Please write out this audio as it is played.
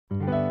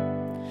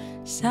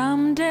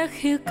Someday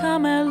he'll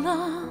come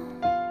along,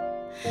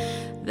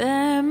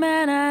 the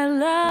man I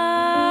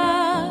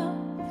love,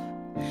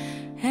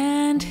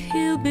 and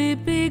he'll be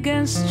big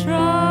and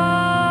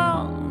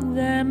strong,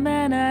 the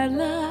man I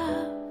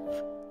love.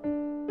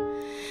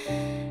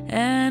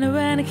 And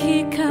when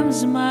he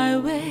comes my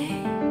way,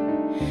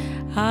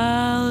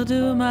 I'll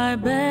do my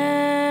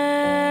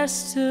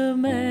best to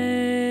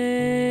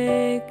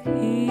make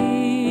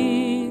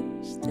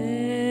him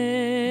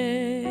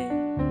stay.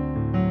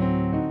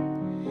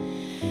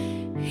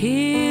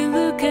 He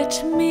look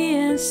at me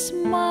and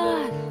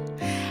smile,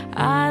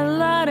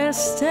 I'll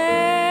understand.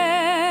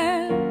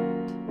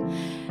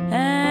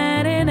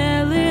 And in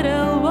a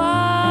little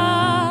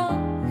while,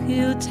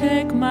 he'll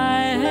take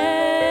my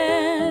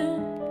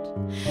hand.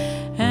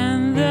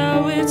 And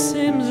though it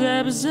seems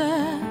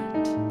absurd,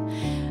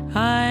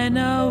 I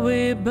know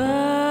we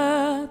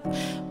both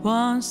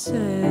won't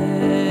say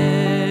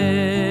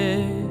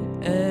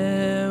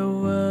a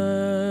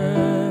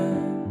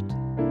word.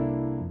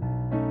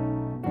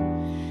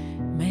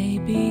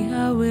 Maybe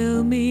I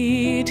will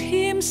meet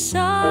him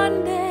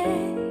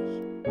Sunday,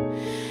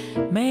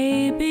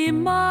 maybe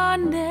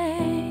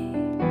Monday,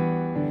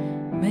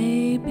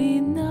 maybe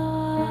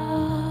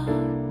not.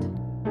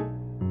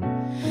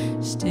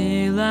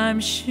 Still I'm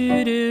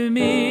sure to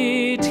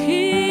meet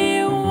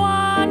him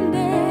one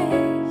day.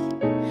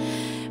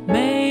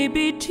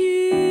 Maybe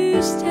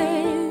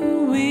Tuesday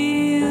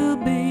will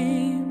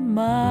be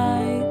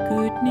my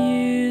good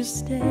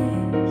news day.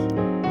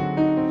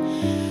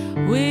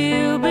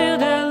 We'll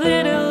build a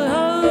little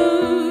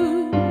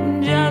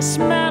home just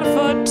meant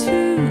for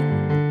two,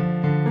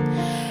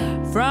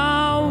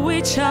 from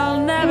which I'll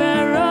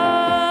never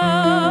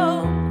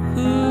roam.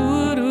 Who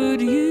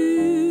would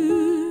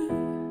you?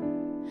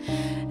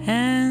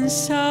 And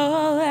so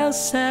all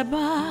else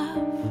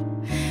above,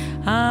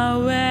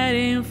 I'm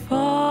waiting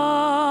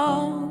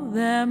for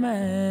the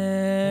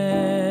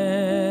man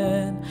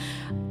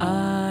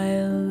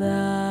I love.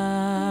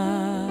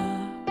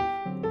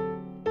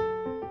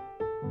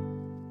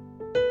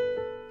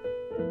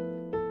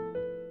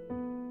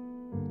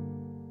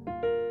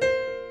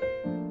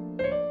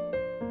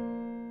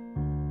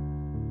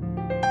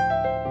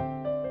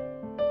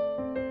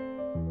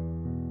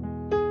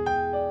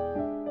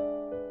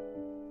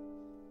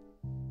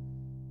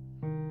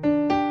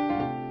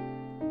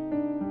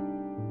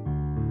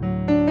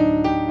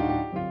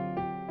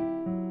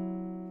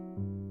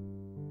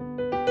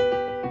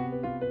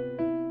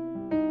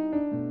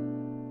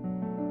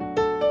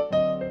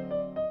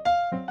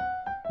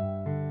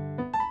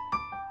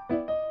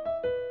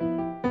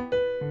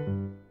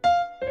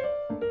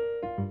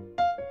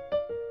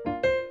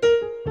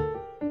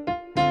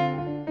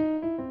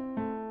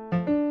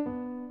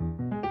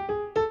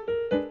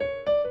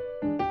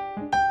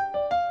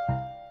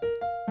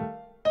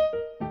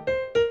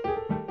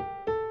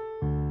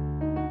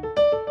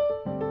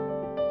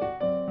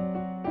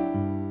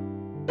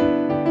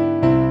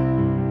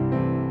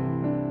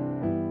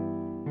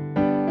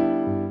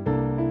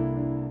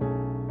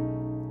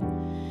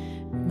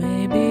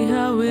 Maybe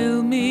I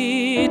will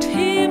meet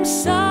him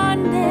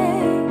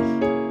Sunday,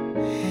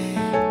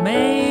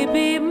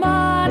 maybe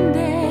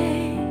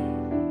Monday,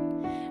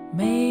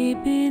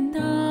 maybe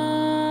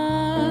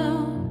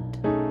not.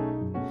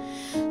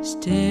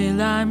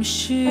 Still I'm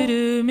sure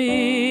to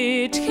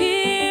meet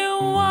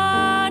him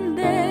one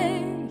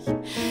day.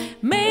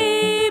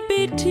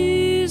 Maybe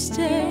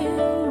Tuesday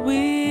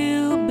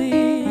will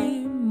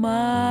be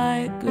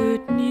my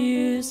good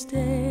news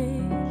day.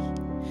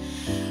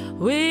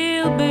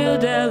 We'll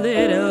build a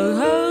little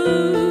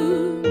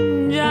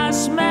home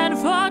just meant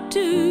for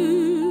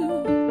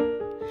two,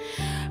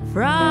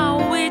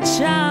 from which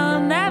I'll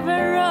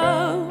never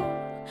roam.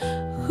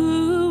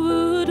 Who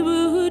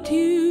would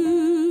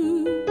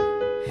you?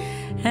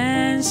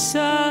 And so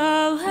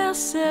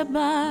else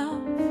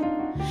above,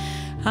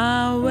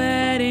 I'm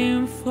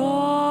waiting for